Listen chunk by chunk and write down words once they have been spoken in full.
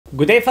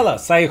Good day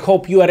fellas, I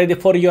hope you are ready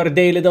for your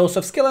daily dose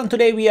of skill, and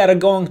today we are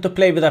going to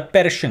play with a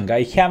Pershing.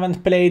 I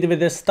haven't played with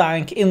this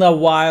tank in a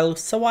while,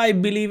 so I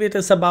believe it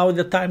is about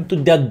the time to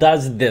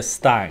dust this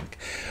tank.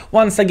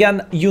 Once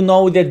again, you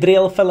know the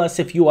drill fellas.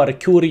 If you are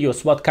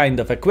curious what kind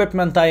of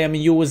equipment I am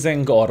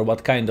using or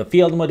what kind of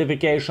field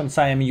modifications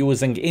I am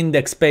using,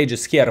 index page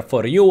is here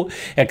for you.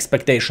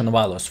 Expectation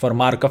values for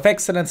mark of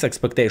excellence,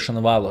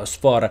 expectation values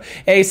for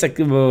ace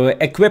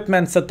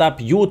equipment setup,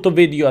 YouTube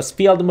videos,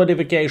 field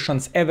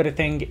modifications,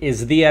 everything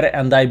is there,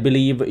 and I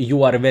believe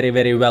you are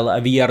very well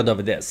aware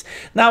of this.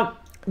 Now,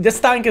 this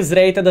tank is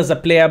rated as a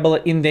playable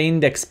in the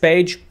index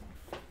page,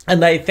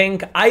 and I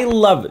think I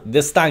love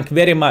this tank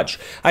very much.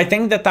 I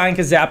think the tank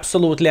is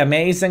absolutely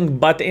amazing,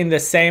 but in the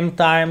same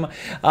time,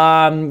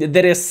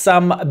 there is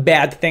some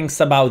bad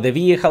things about the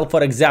vehicle.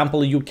 For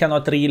example, you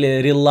cannot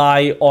really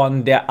rely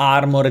on the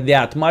armor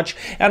that much,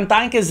 and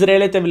tank is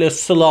relatively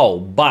slow.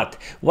 But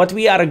what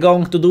we are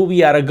going to do,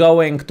 we are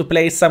going to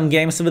play some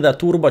games with a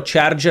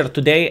turbocharger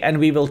today, and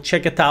we will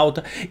check it out.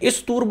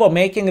 Is turbo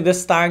making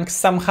this tank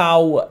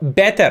somehow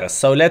better?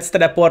 So let's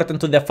teleport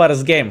into the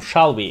first game,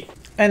 shall we?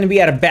 And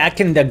we are back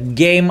in the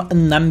game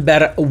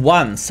number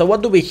 1. So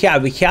what do we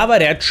have? We have a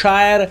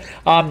Redshire.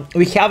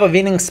 We have a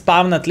winning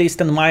spawn, at least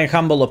in my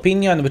humble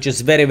opinion, which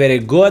is very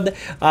good.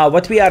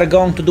 What we are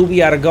going to do,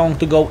 we are going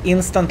to go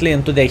instantly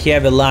into the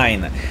heavy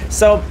line.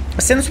 So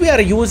since we are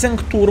using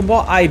turbo,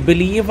 I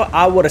believe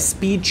our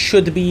speed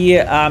should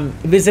be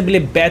visibly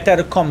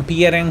better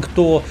comparing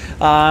to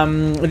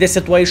the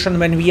situation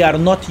when we are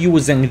not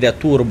using the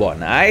turbo,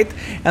 right?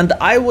 And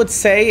I would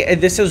say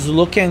this is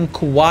looking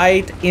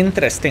quite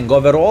interesting.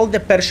 Overall, the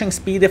Pershing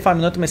speed, if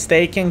I'm not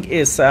mistaken,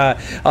 is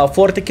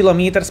 40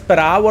 kilometers per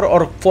hour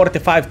or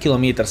 45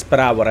 kilometers per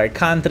hour. I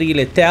can't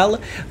really tell.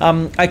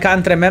 I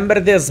can't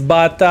remember this,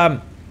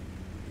 but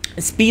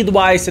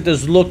speed-wise, it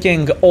is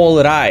looking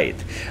alright.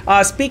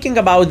 Speaking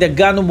about the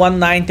gun,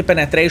 190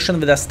 penetration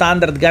with a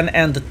standard gun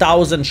and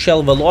 1000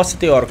 shell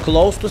velocity, or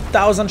close to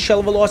 1000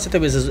 shell velocity,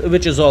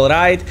 which is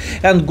alright.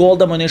 And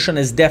gold ammunition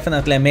is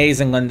definitely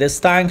amazing on this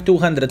tank.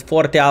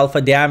 240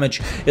 alpha damage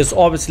is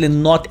obviously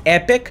not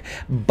epic,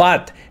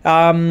 but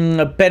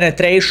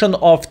penetration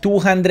of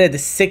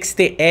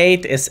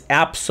 268 is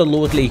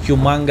absolutely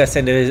humongous,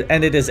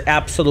 and it is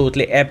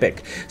absolutely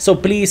epic. So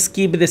please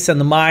keep this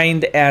in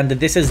mind, and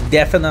this is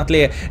definitely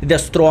the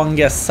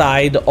strongest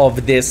side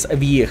of this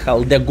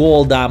vehicle, the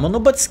gold ammo.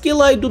 But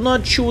still, I do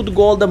not shoot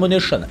gold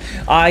ammunition.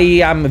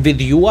 I am with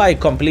you. I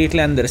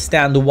completely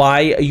understand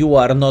why you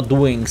are not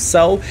doing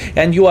so,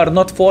 and you are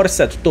not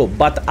forced to,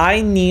 but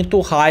I need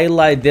to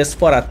highlight this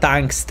for a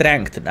tank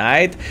strength,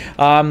 right?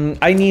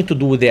 I need to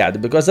do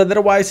that, because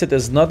otherwise it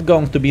is not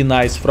going to be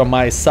nice from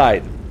my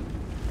side.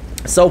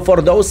 So for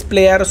those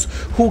players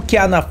who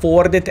can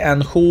afford it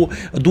and who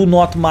do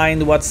not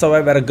mind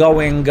whatsoever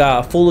going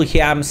full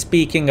ham,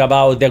 speaking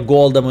about the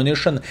gold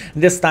ammunition,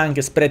 this tank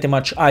is pretty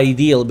much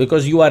ideal,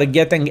 because you are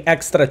getting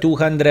extra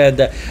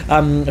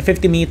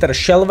 250 meter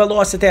shell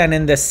velocity, and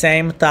in the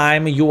same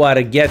time you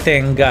are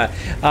getting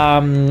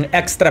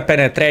extra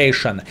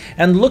penetration.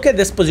 And look at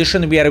this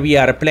position where we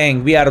are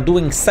playing. We are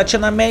doing such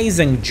an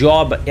amazing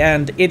job,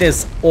 and it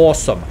is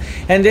awesome.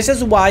 And this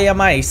is why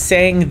am I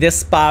saying this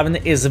spawn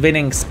is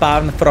winning spawn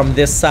from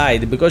this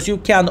side, because you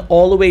can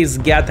always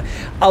get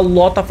a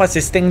lot of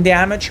assisting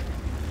damage,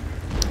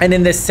 and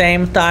in the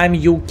same time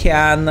you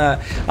can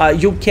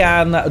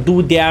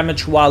do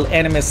damage while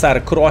enemies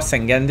are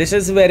crossing. And this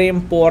is very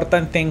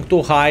important thing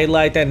to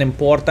highlight, and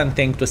important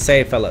thing to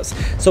say, fellas.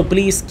 So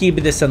please keep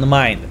this in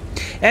mind.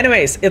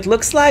 Anyways, it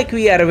looks like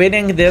we are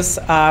winning this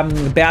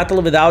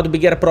battle without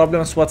bigger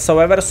problems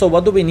whatsoever. So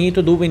what do we need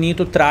to do? We need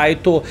to try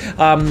to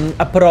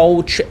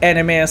approach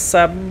enemies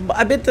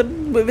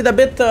with a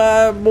bit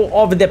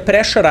of the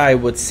pressure, I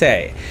would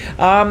say.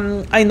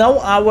 I know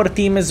our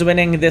team is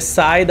winning this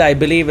side. I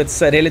believe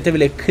it's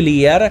relatively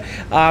clear,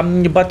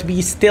 but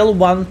we still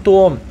want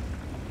to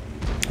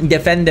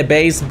defend the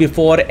base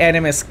before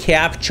enemies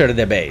capture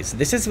the base.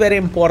 This is very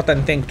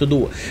important thing to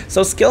do.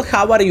 So Skill,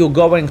 how are you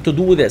going to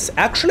do this?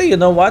 Actually, you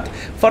know what?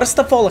 First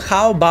of all,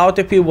 how about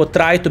if we would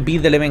try to beat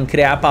the living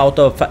crap out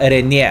of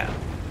Rene?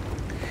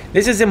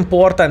 This is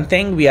important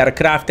thing. We are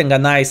crafting a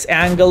nice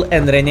angle,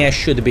 and Rene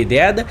should be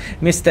dead.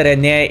 Mr.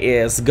 Rene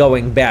is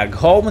going back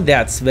home.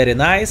 That's very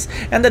nice.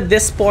 And at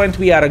this point,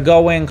 we are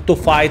going to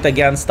fight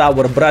against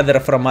our brother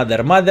from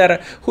other mother,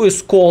 who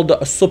is called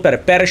Super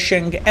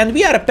Pershing. And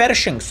we are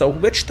Pershing, so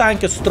which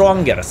tank is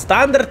stronger?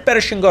 Standard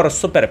Pershing or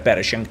Super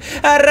Pershing?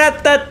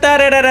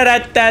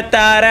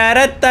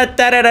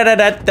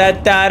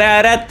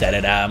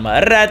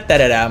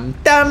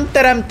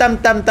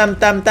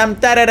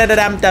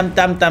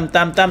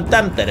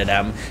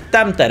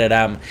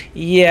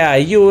 Yeah,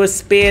 you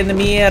spin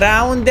me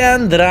round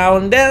and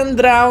round and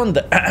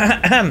round.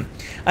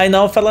 I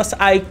know, fellas,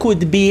 I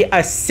could be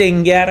a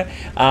singer.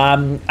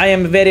 I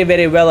am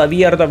very well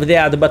aware of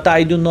that, but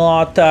I do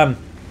not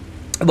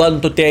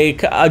want to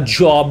take a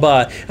job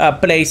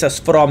places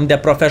from the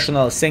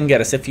professional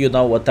singers, if you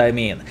know what I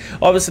mean.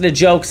 Obviously,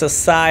 jokes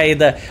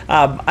aside,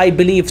 I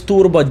believe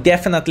Turbo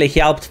definitely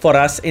helped for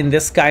us in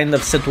this kind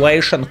of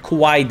situation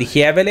quite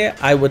heavily.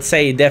 I would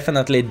say it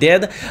definitely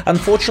did.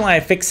 Unfortunately, I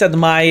fixed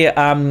my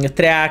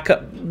track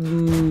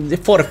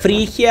for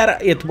free here.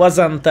 It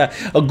wasn't a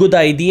good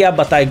idea,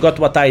 but I got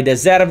what I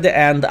deserved,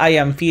 and I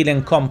am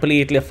feeling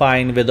completely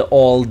fine with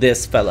all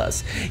this,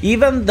 fellas.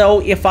 Even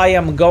though if I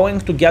am going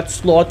to get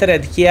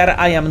slaughtered here,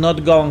 I am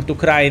not going to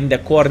cry in the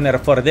corner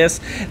for this,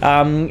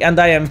 and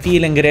I am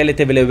feeling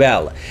relatively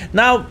well.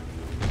 Now,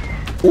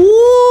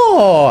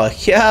 oh,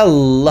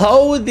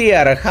 hello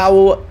there.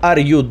 How are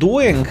you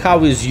doing?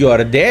 How is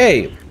your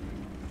day?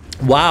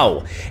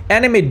 Wow,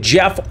 enemy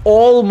Jeff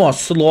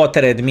almost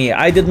slaughtered me.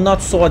 I did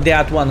not saw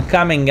that one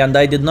coming, and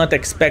I did not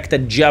expect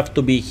Jeff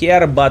to be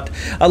here, but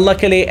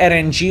luckily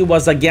RNG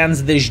was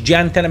against this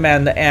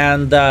gentleman,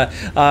 and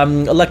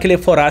luckily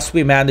for us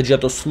we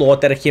managed to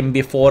slaughter him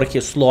before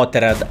he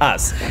slaughtered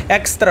us.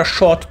 Extra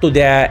shot to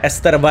the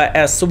Esterva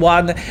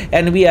S1,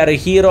 and we are a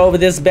hero of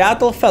this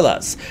battle,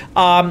 fellas.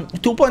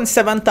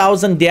 2.7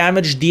 thousand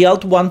damage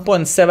dealt,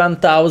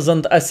 1.7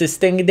 thousand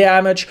assisting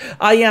damage.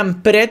 I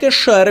am pretty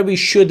sure we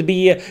should be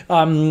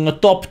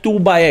top 2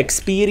 by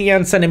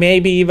experience, and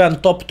maybe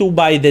even top 2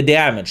 by the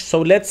damage.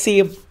 So let's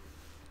see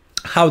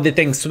how the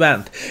things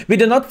went. We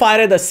did not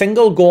fire a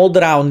single gold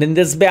round in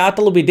this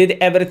battle. We did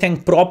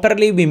everything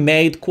properly. We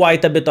made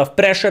quite a bit of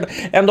pressure,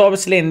 and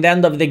obviously in the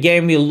end of the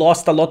game we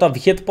lost a lot of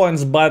hit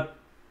points, but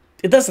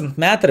it doesn't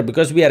matter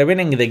because we are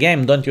winning the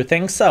game, don't you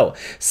think so?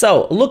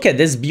 So, look at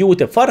this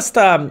beauty. First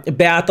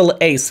battle,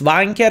 Ace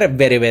Wanker,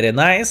 very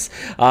nice.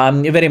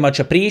 Very much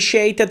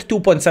appreciated.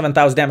 2.7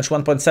 thousand damage,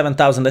 1.7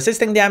 thousand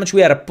assisting damage.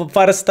 We are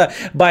first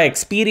by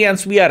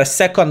experience. We are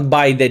second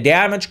by the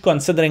damage.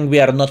 Considering we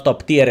are not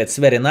top tier, it's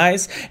very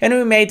nice. And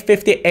we made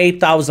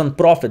 58,000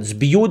 profits.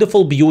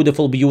 Beautiful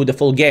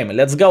game.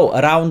 Let's go,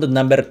 round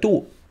number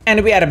 2.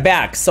 And we are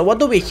back. So what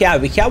do we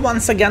have? We have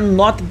once again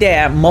not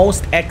the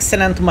most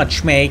excellent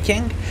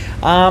matchmaking.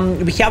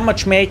 We have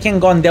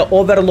matchmaking on the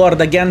Overlord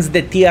against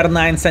the tier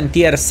 9s and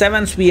tier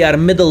 7s. We are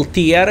middle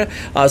tier,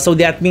 so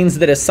that means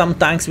there is some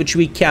tanks which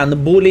we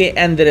can bully,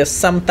 and there is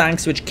some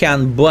tanks which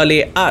can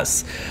bully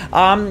us.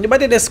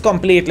 But it is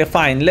completely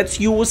fine. Let's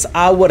use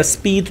our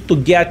speed to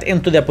get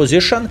into the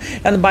position.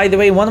 And by the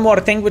way, one more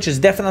thing which is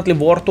definitely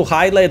worth to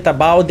highlight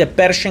about the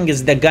Pershing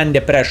is the gun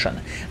depression.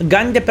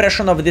 Gun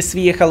depression of this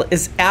vehicle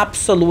is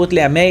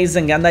absolutely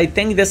amazing, and I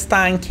think this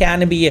tank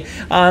can be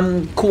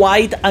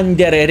quite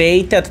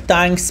underrated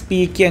tank,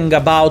 speaking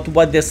about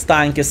what this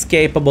tank is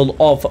capable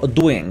of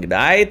doing,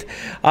 right?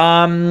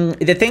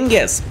 The thing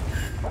is,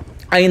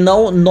 I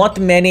know not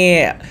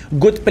many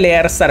good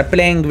players are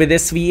playing with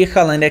this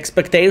vehicle, and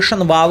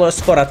expectation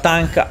values for a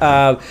tank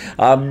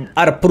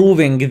are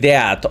proving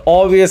that.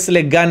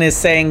 Obviously, gun is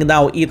saying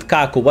now, eat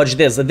kaku. Watch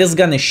this. This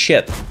gun is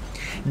shit.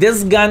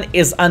 This gun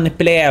is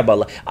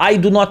unplayable. I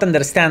do not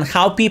understand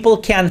how people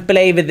can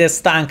play with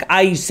this tank.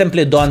 I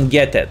simply don't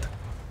get it.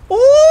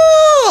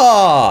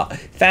 Oh,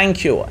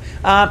 thank you.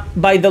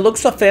 By the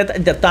looks of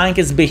it, the tank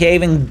is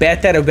behaving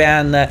better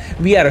when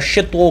we are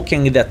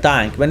shit-talking the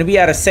tank. When we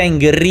are saying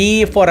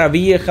re for a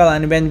vehicle,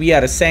 and when we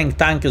are saying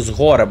tank is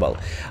horrible.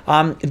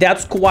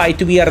 That's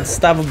quite weird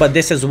stuff, but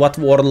this is what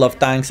World of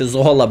Tanks is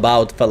all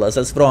about, fellas,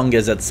 as wrong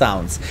as it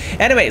sounds.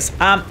 Anyways,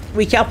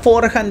 we have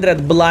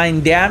 400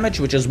 blind damage,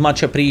 which is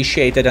much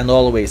appreciated and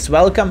always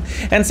welcome.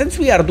 And since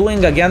we are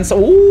doing against...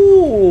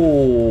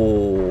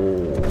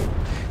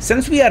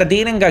 Since we are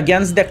dealing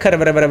against the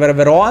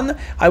Veron,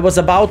 I was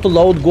about to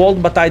load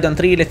gold, but I don't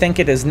really think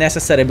it is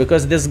necessary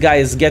because this guy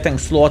is getting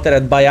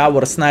slaughtered by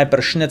our sniper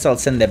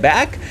schnitzels in the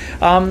back.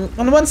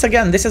 And once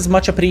again, this is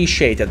much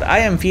appreciated. I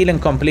am feeling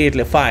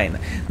completely fine.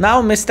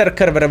 Now, Mr.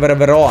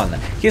 Veron,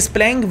 he's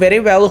playing very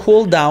well.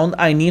 Hold down.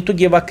 I need to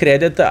give a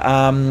credit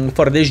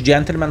for this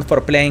gentleman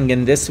for playing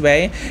in this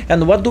way.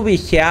 And what do we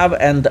have?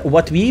 And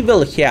what we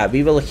will have?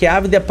 We will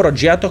have the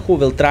Progetto who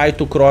will try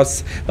to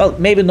cross, well,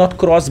 maybe not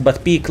cross,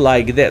 but peek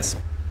like this.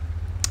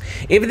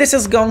 If this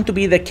is going to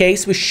be the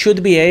case, we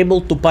should be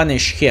able to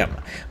punish him.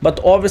 But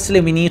obviously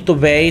we need to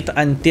wait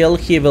until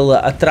he will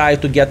try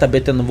to get a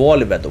bit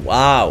involved.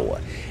 Wow.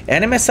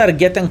 Enemies are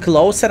getting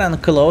closer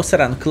and closer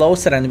and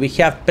closer, and we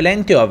have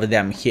plenty of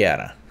them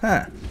here.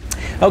 Huh.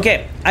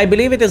 Okay, I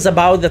believe it is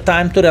about the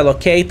time to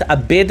relocate a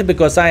bit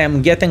because I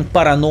am getting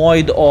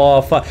paranoid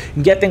of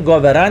getting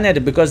overrun,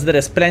 because there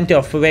is plenty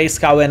of ways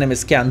how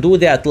enemies can do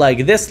that,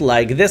 like this,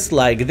 like this,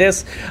 like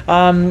this.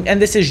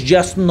 And this is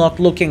just not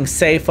looking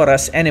safe for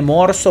us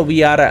anymore, so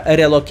we are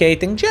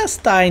relocating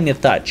just tiny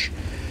touch.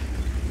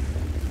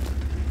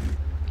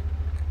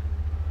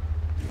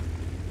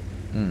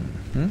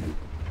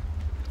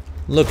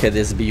 Look at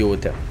this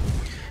beauty.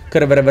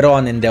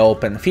 Kerveron in the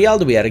open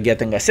field. We are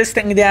getting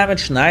assisting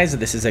damage. Nice.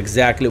 This is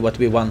exactly what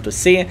we want to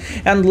see.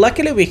 And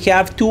luckily we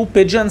have two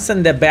pigeons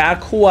in the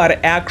back who are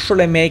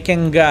actually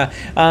making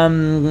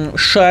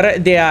sure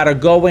they are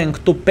going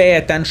to pay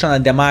attention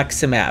at the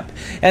maxi map.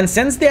 And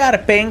since they are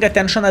paying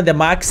attention at the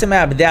maxi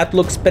map, that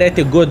looks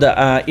pretty good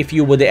if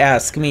you would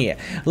ask me.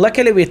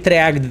 Luckily we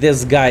tracked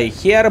this guy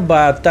here,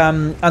 but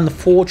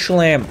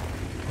unfortunately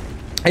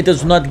it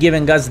is not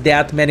giving us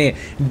that many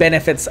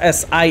benefits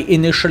as I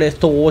initially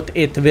thought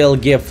it will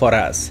give for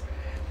us.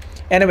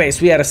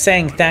 Anyways, we are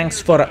saying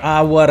thanks for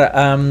our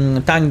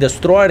tank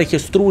destroyer.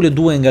 He's truly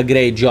doing a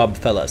great job,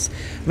 fellas.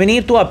 We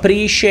need to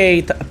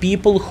appreciate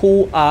people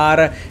who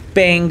are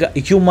paying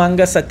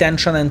humongous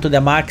attention into the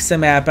maxi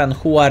map and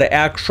who are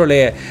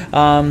actually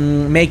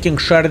making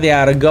sure they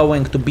are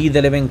going to beat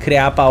the living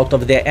crap out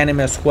of the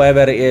enemies,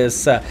 whoever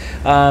is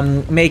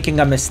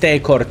making a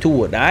mistake or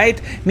two, right?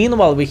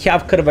 Meanwhile, we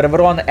have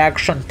Kerveron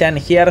action 10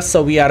 here,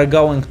 so we are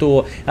going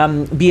to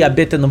be a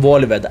bit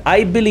involved.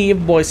 I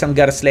believe, boys and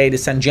girls,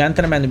 ladies and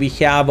gentlemen, we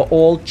have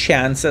all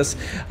chances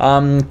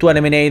to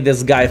eliminate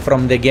this guy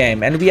from the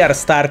game, and we are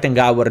starting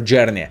our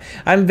journey.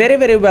 I'm very,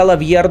 very well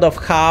aware of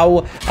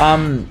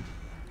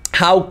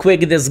how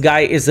quick this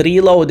guy is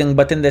reloading,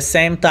 but in the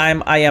same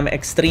time I am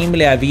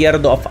extremely aware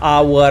of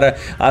our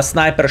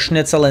sniper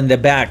schnitzel in the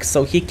back,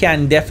 so he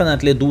can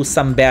definitely do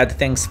some bad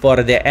things for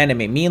the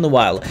enemy.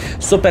 Meanwhile,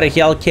 Super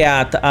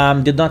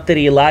Hellcat did not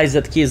realize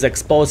that he is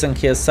exposing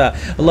his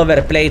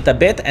lower plate a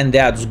bit, and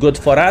that's good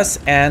for us,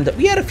 and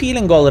we are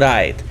feeling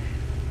alright.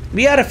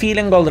 We are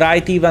feeling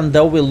alright even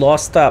though we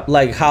lost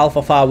like half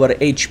of our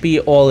HP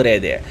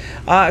already.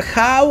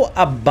 How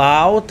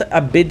about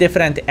a bit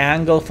different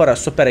angle for a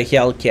Super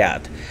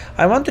Hellcat?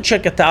 I want to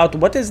check it out.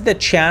 What is the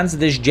chance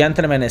this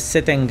gentleman is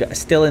sitting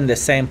still in the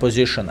same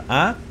position?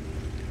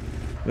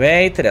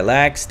 Wait,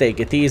 relax, take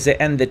it easy,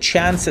 and the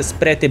chance is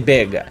pretty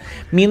big.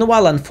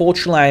 Meanwhile,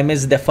 unfortunately, I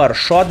missed the first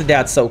shot.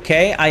 That's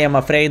okay. I am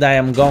afraid I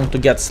am going to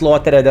get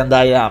slaughtered, and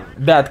I am.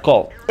 Bad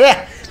call.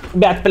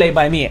 Bad play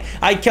by me.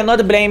 I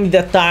cannot blame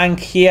the tank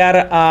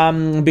here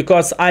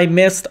because I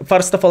missed,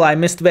 first of all, I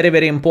missed very,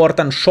 very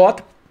important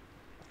shot,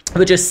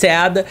 which is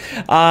sad,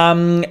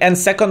 and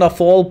second of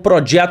all,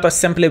 Progetto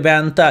simply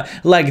went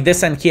like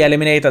this and he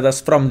eliminated us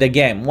from the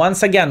game.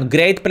 Once again,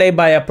 great play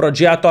by a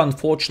Progetto,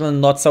 unfortunately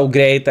not so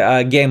great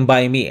game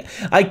by me.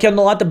 I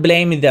cannot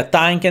blame the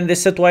tank in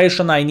this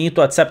situation. I need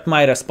to accept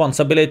my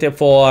responsibility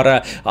for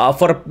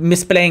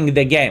misplaying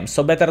the game.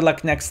 So better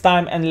luck next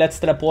time, and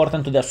let's report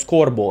into the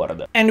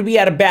scoreboard. And we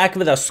are back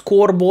with a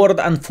scoreboard.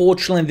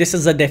 Unfortunately, this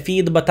is a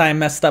defeat, but I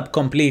messed up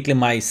completely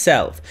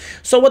myself.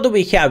 So what do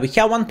we have? We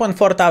have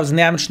 1.4 thousand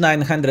damage,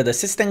 900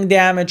 assisting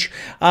damage.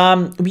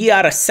 We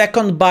are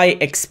second by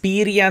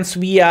experience.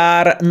 We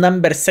are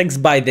number 6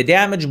 by the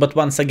damage, but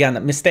once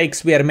again,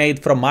 mistakes were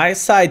made from my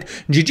side.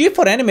 GG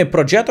for enemy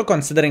Progetto,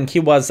 considering he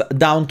was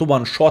down to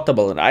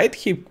one-shottable, right?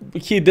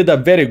 He did a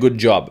very good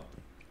job.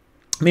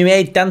 We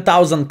made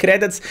 10,000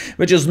 credits,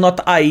 which is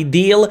not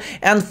ideal.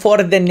 And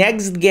for the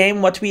next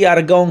game, what we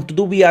are going to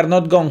do, we are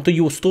not going to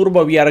use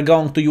turbo, we are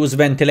going to use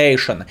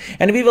ventilation.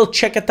 And we will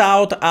check it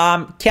out.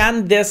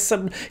 Can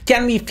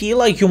we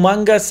feel a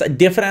humongous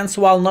difference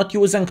while not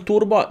using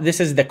turbo? This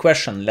is the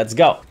question. Let's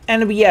go.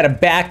 And we are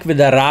back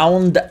with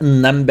round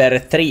number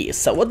 3.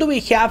 So what do we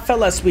have,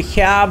 fellas? We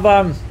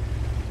have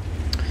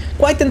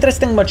quite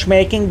interesting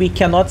matchmaking. We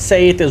cannot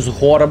say it is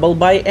horrible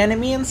by any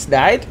means,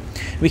 right?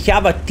 We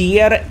have a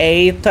tier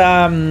 8,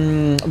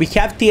 we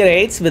have tier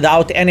 8s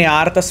without any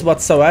artists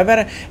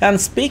whatsoever. And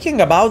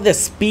speaking about the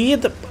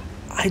speed,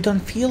 I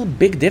don't feel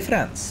big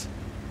difference.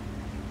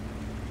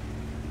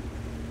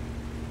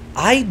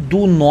 I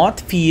do not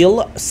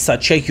feel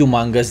such a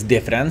humongous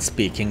difference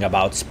speaking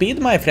about speed,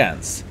 my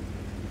friends.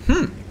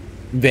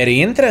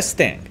 Very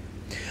interesting.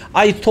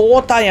 I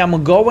thought I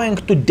am going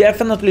to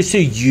definitely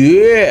say,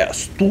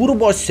 yes,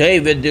 turbo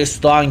saved this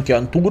tank,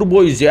 and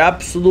turbo is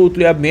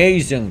absolutely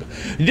amazing.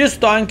 This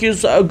tank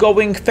is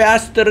going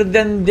faster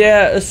than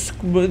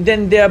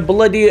the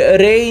bloody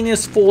rain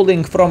is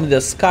falling from the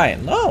sky.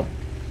 No.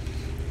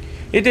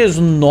 It is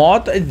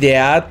not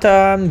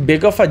that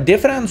big of a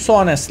difference,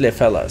 honestly,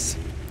 fellas.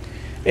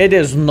 It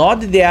is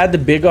not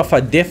that big of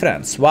a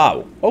difference.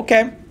 Wow.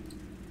 Okay.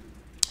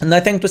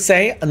 Nothing to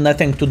say,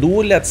 nothing to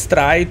do. Let's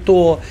try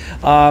to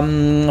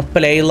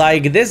play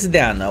like this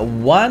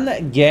then.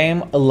 One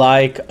game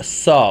like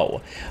so.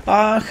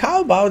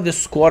 How about the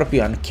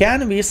Scorpion?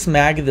 Can we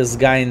smack this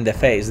guy in the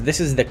face?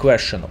 This is the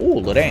question. Ooh,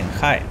 Lorraine,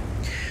 hi.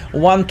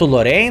 One to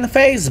Lorraine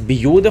face,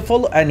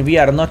 beautiful, and we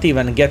are not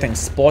even getting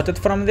spotted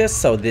from this,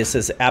 so this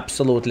is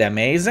absolutely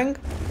amazing.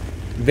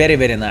 Very,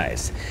 very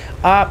nice.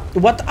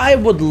 What I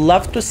would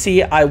love to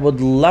see, I would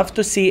love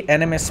to see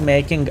enemies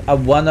making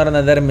one or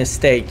another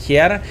mistake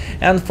here.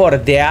 And for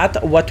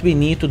that, what we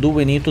need to do,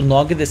 we need to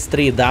knock this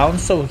tree down,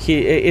 so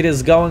it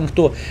is going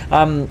to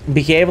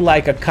behave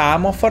like a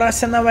camo for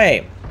us in a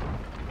way.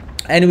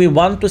 And we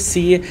want to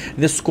see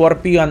the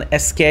Scorpion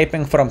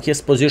escaping from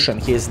his position.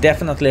 He is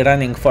definitely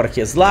running for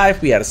his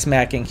life. We are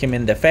smacking him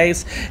in the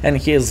face, and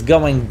he is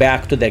going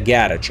back to the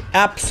garage.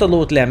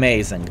 Absolutely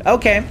amazing.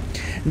 Okay,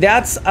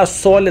 that's a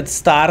solid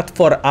start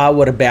for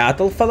our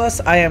battle,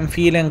 fellas. I am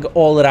feeling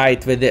all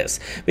right with this.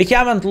 We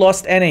haven't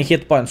lost any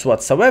hit points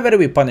whatsoever.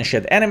 We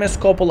punished enemies a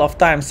couple of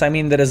times. I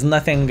mean, there is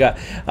nothing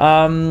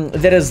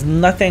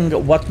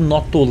what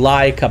not to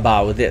like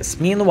about this.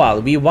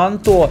 Meanwhile, we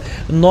want to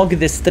knock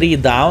this tree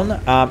down.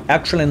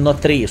 Actually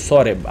not tree,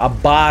 sorry, a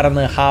barn,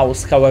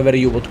 house, however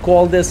you would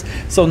call this.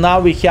 So now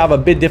we have a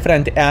bit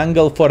different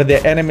angle for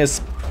the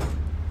enemies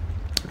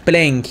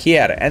playing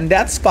here, and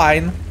that's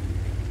fine.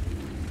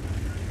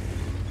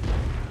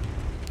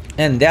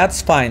 And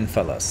that's fine,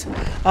 fellas.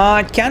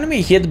 Can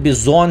we hit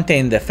Bizonte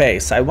in the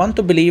face? I want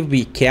to believe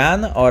we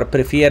can, or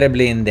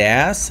preferably in the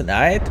ass,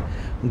 right?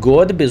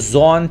 Good.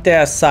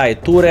 Bizonte,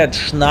 side turret,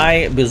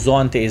 Schnei,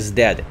 Bizonte is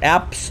dead.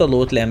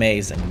 Absolutely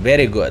amazing.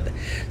 Very good.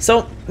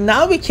 So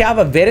now we have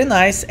a very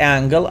nice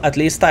angle, at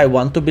least I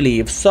want to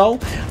believe so.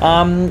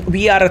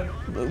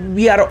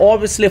 We are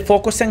obviously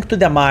focusing to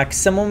the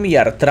maximum. We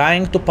are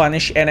trying to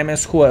punish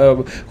enemies,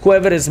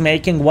 whoever is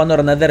making one or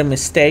another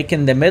mistake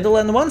in the middle.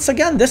 And once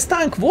again, this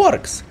tank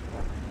works.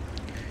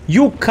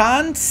 You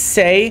can't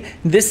say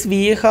this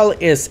vehicle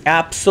is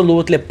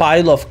absolutely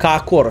pile of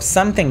caca or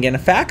something. In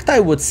fact, I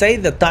would say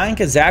the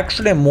tank is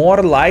actually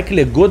more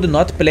likely good,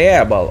 not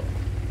playable.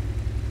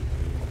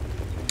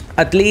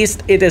 At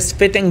least it is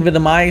fitting with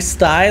my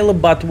style,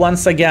 but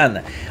once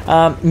again,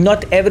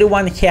 not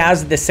everyone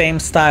has the same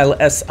style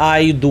as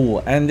I do.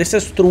 And this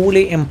is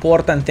truly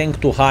important thing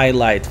to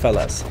highlight,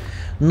 fellas.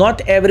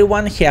 Not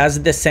everyone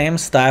has the same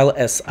style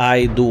as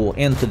I do.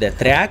 Into the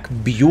track,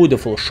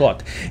 beautiful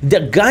shot.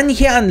 The gun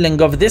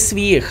handling of this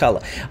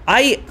vehicle,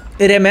 I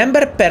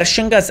remember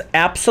Pershing as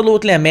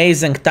absolutely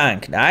amazing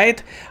tank,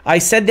 right? I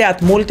said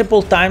that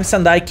multiple times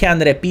and I can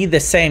repeat the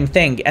same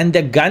thing. And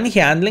the gun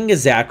handling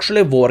is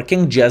actually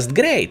working just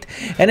great.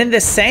 And in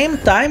the same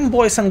time,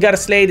 boys and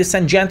girls, ladies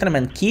and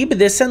gentlemen, keep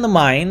this in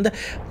mind.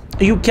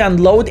 You can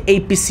load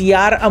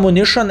APCR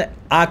ammunition,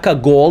 aka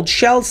gold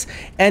shells,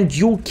 and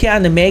you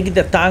can make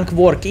the tank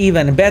work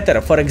even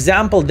better. For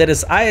example, there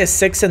is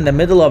IS-6 in the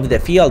middle of the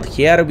field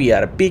here. We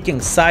are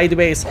peeking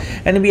sideways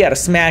and we are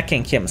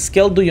smacking him.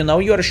 Skill, do you know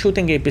you are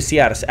shooting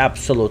APCRs?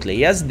 Absolutely,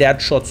 yes,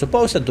 that shot's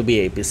supposed to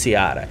be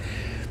APCR.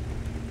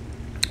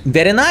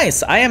 Very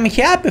nice. I am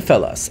happy,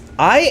 fellas.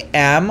 I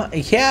am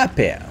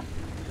happy.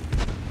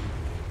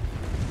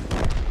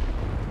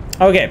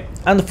 Okay,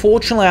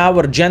 unfortunately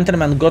our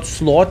gentleman got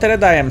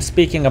slaughtered. I am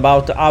speaking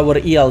about our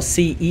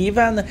ELC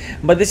even,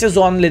 but this is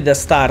only the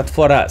start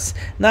for us.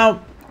 Now,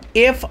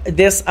 if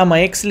this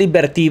AMX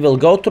Liberty will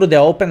go through the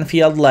open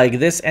field like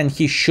this, and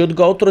he should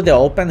go through the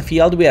open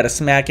field, we are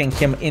smacking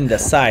him in the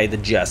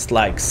side just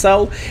like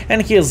so,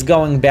 and he is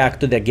going back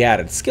to the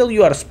garage. Skill,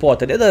 you are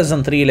spotted. It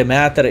doesn't really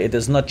matter. It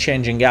is not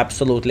changing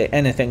absolutely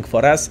anything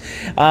for us,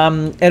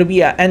 and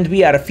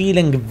we are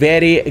feeling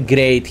very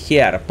great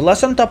here.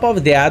 Plus on top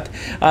of that,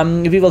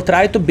 we will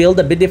try to build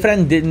a bit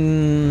different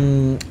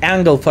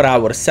angle for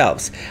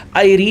ourselves.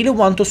 I really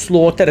want to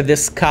slaughter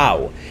this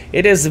cow.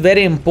 It is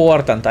very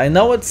important. I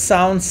know it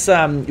sounds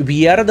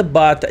weird,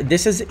 but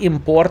this is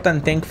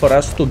important thing for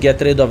us to get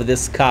rid of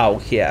this cow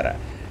here.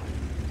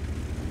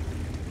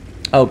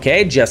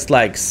 Okay, just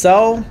like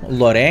so.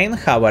 Lorraine,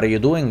 how are you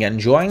doing?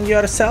 Enjoying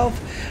yourself?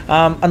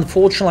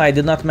 Unfortunately, I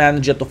did not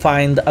manage to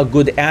find a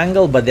good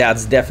angle, but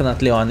that's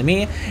definitely on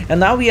me. And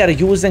now we are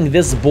using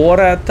this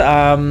Borat.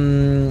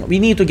 We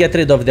need to get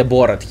rid of the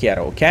Borat here,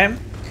 okay?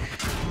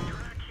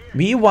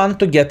 We want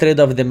to get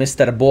rid of the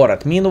Mr.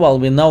 Borat. Meanwhile,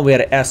 we know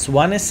where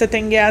S1 is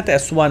sitting at.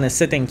 S1 is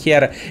sitting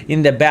here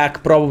in the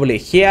back, probably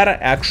here.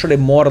 Actually,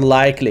 more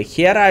likely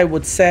here, I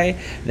would say.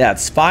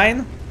 That's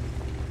fine.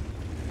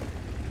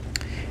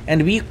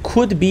 And we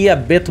could be a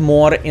bit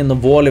more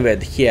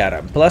involved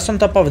here. Plus, on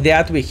top of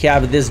that, we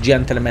have this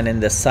gentleman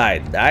in the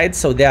side, right?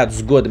 So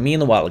that's good.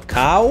 Meanwhile,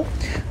 Cow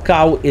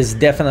is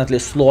definitely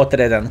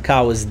slaughtered and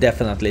Cow is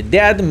definitely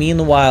dead.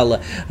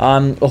 Meanwhile,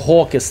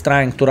 Hawk is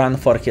trying to run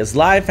for his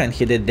life, and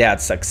he did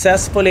that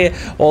successfully.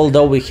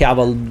 Although we have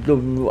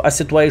a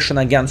situation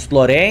against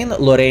Lorraine.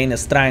 Lorraine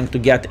is trying to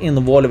get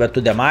involved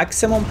to the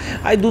maximum.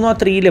 I do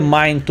not really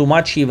mind too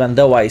much, even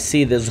though I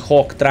see this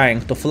Hawk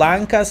trying to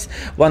flank us.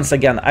 Once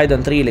again, I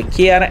don't really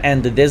care,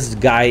 and this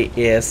guy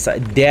is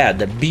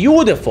dead.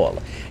 Beautiful.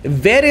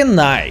 Very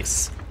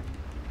nice.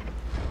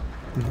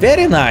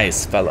 Very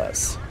nice,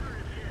 fellas.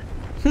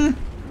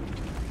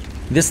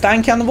 This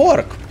tank can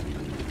work.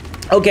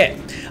 Okay,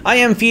 I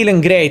am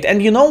feeling great.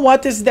 And you know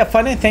what is the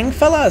funny thing,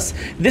 fellas?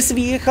 This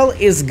vehicle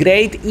is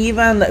great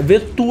even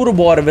with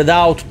turbo or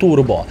without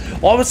turbo.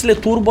 Obviously,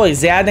 turbo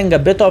is adding a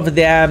bit of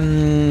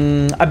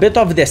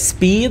the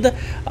speed,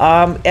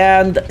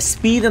 and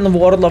speed in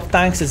World of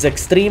Tanks is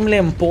extremely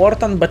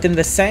important. But in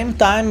the same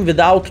time,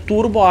 without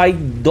turbo, I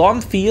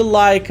don't feel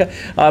like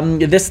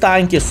this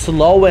tank is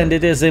slow and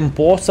it is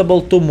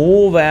impossible to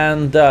move,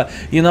 and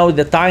you know,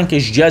 the tank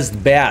is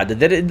just bad.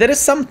 There is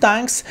some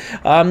tanks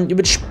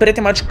which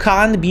pretty much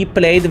can't be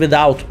played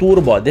without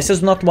turbo. This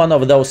is not one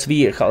of those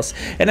vehicles.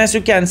 And as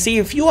you can see,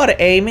 if you are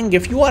aiming,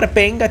 if you are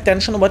paying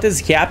attention what is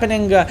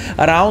happening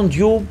around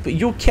you,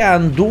 you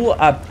can do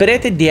a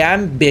pretty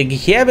damn big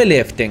heavy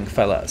lifting,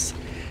 fellas.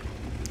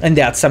 And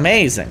that's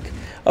amazing.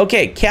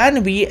 Okay,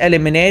 can we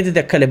eliminate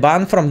the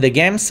Caliban from the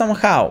game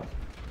somehow?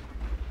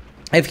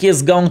 If he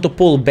is going to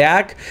pull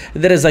back,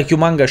 there is a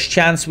humongous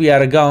chance we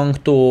are going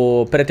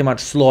to pretty much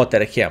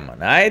slaughter him,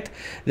 right?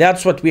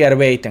 That's what we are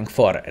waiting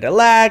for.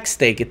 Relax,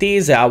 take it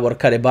easy. Our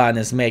Caliban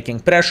is making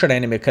pressure.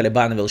 Enemy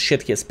Caliban will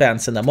shit his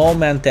pants in a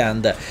moment.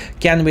 And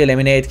can we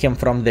eliminate him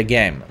from the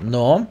game?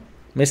 No.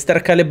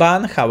 Mr.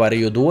 Caliban, how are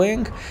you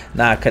doing?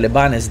 Nah,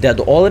 Caliban is dead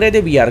already.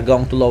 We are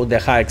going to load the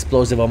high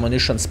explosive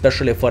ammunition,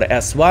 especially for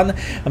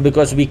S1,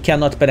 because we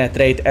cannot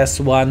penetrate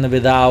S1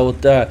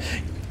 without...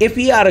 if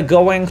we are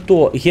going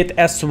to hit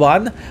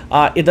S1,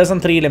 it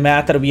doesn't really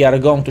matter. We are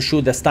going to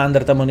shoot the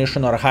standard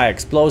ammunition or high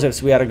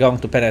explosives. We are going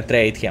to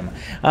penetrate him.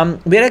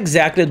 Where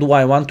exactly do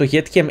I want to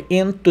hit him?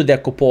 Into the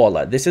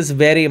cupola. This is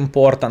very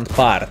important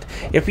part.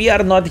 If we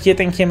are not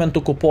hitting him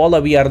into cupola,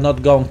 we are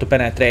not going to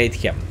penetrate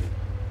him.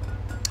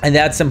 And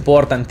that's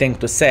important thing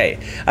to say.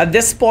 At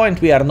this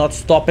point, we are not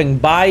stopping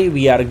by.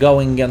 We are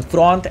going in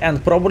front,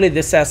 and probably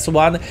this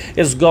S1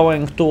 is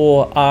going to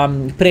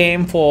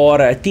aim for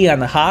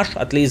TNH.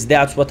 At least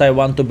that's what I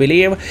want to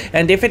believe.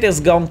 And if it is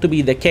going to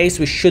be the case,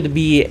 we should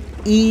be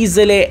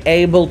easily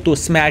able to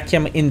smack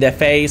him in the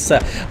face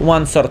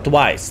once or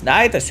twice,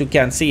 right? As you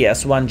can see,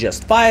 S1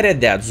 just fired.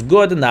 That's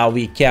good. Now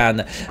we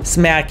can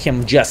smack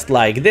him just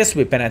like this.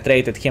 We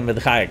penetrated him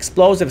with high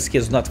explosives.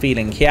 He's not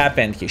feeling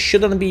happy, and he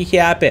shouldn't be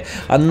happy.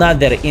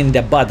 Another in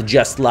the butt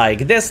just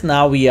like this.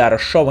 Now we are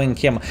showing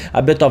him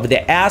a bit of the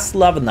ass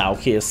love. Now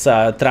he is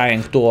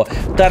trying to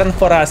turn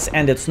for us,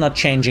 and it's not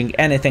changing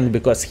anything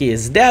because he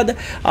is dead.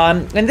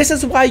 And this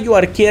is why you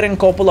are carrying a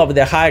couple of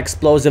the high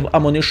explosive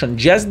ammunition,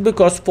 just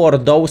because for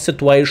those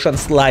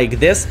situations like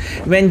this,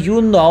 when you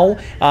know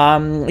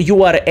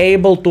you are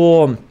able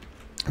to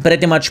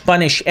pretty much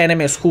punish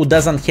enemies who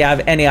doesn't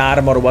have any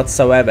armor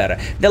whatsoever.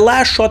 The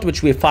last shot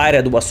which we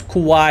fired was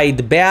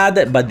quite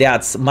bad, but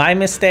that's my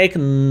mistake,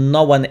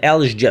 no one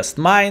else, just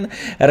mine.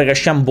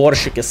 Rgasham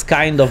Borshik is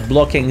kind of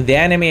blocking the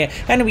enemy,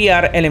 and we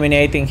are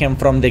eliminating him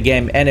from the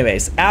game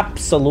anyways.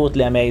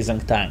 Absolutely amazing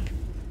tank.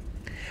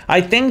 I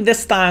think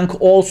this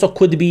tank also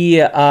could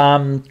be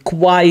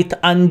quite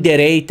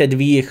underrated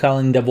vehicle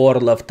in the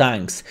world of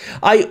tanks.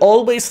 I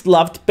always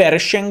loved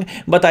Pershing,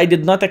 but I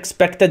did not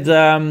expect it,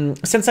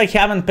 since I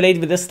haven't played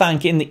with this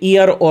tank in a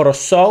year or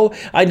so,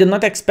 I did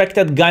not expect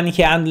that gun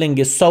handling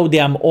is so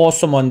damn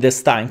awesome on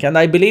this tank. And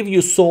I believe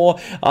you saw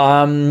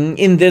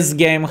in this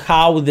game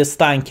how this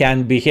tank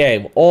can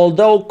behave.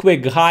 Although,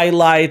 quick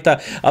highlight,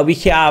 we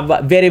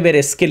have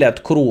very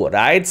skilled crew,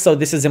 right? So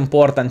this is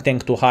important thing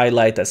to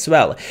highlight as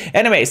well.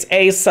 Anyways,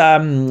 Ace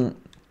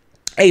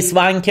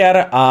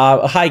Wanker,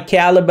 high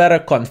caliber,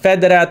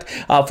 Confederate,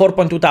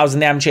 4.2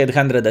 thousand damage,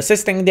 800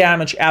 assisting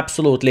damage,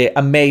 absolutely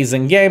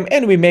amazing game,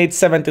 and we made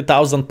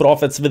 70,000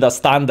 profits with a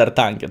standard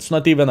tank. It's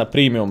not even a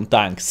premium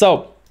tank.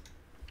 So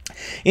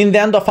in the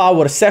end of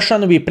our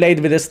session, we played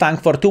with this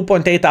tank for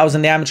 2.8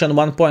 thousand damage and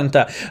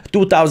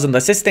 1.2 thousand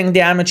assisting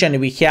damage, and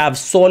we have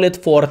solid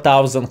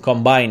 4,000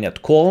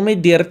 combined. Call me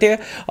dirty,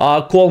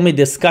 call me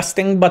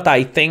disgusting, but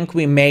I think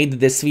we made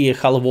this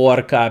vehicle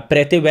work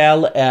pretty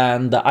well,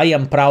 and I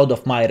am proud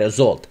of my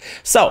result.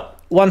 So,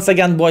 once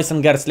again, boys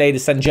and girls,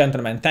 ladies and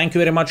gentlemen, thank you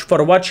very much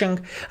for watching.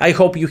 I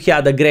hope you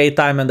had a great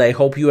time, and I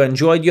hope you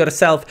enjoyed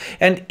yourself.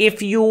 And if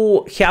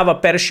you have a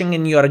Pershing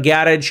in your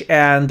garage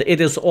and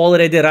it is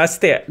already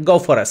rusty, go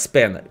for a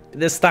spin.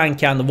 This tank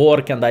can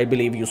work, and I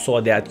believe you saw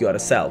that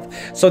yourself.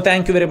 So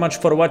thank you very much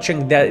for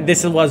watching.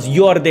 This was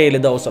your daily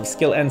dose of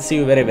skill, and see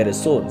you very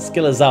soon.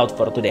 Skill is out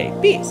for today.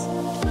 Peace.